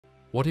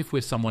What if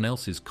we're someone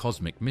else's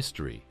cosmic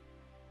mystery?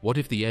 What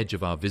if the edge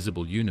of our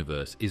visible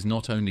universe is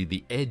not only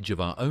the edge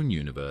of our own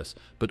universe,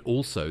 but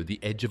also the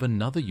edge of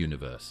another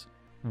universe?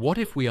 What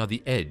if we are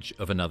the edge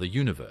of another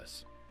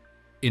universe?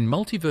 In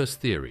multiverse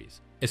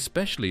theories,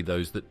 especially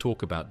those that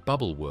talk about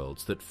bubble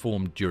worlds that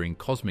formed during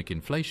cosmic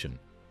inflation,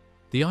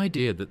 the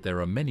idea that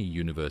there are many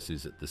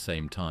universes at the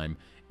same time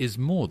is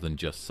more than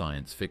just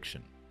science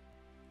fiction.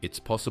 It's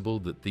possible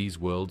that these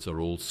worlds are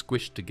all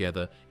squished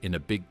together in a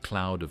big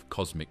cloud of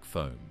cosmic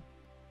foam.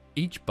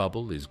 Each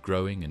bubble is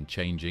growing and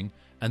changing,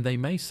 and they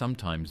may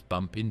sometimes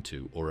bump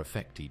into or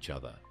affect each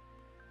other.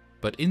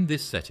 But in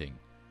this setting,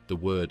 the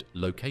word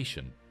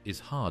location is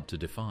hard to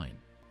define.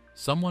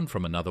 Someone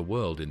from another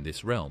world in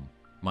this realm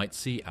might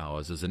see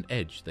ours as an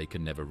edge they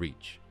can never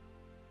reach,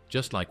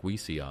 just like we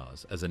see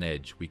ours as an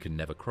edge we can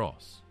never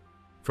cross.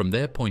 From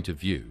their point of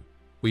view,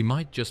 we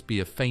might just be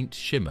a faint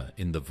shimmer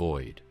in the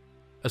void,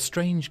 a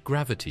strange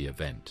gravity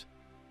event,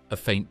 a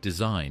faint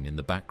design in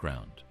the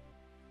background.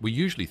 We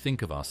usually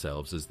think of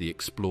ourselves as the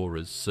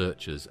explorers,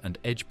 searchers, and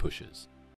edge pushers.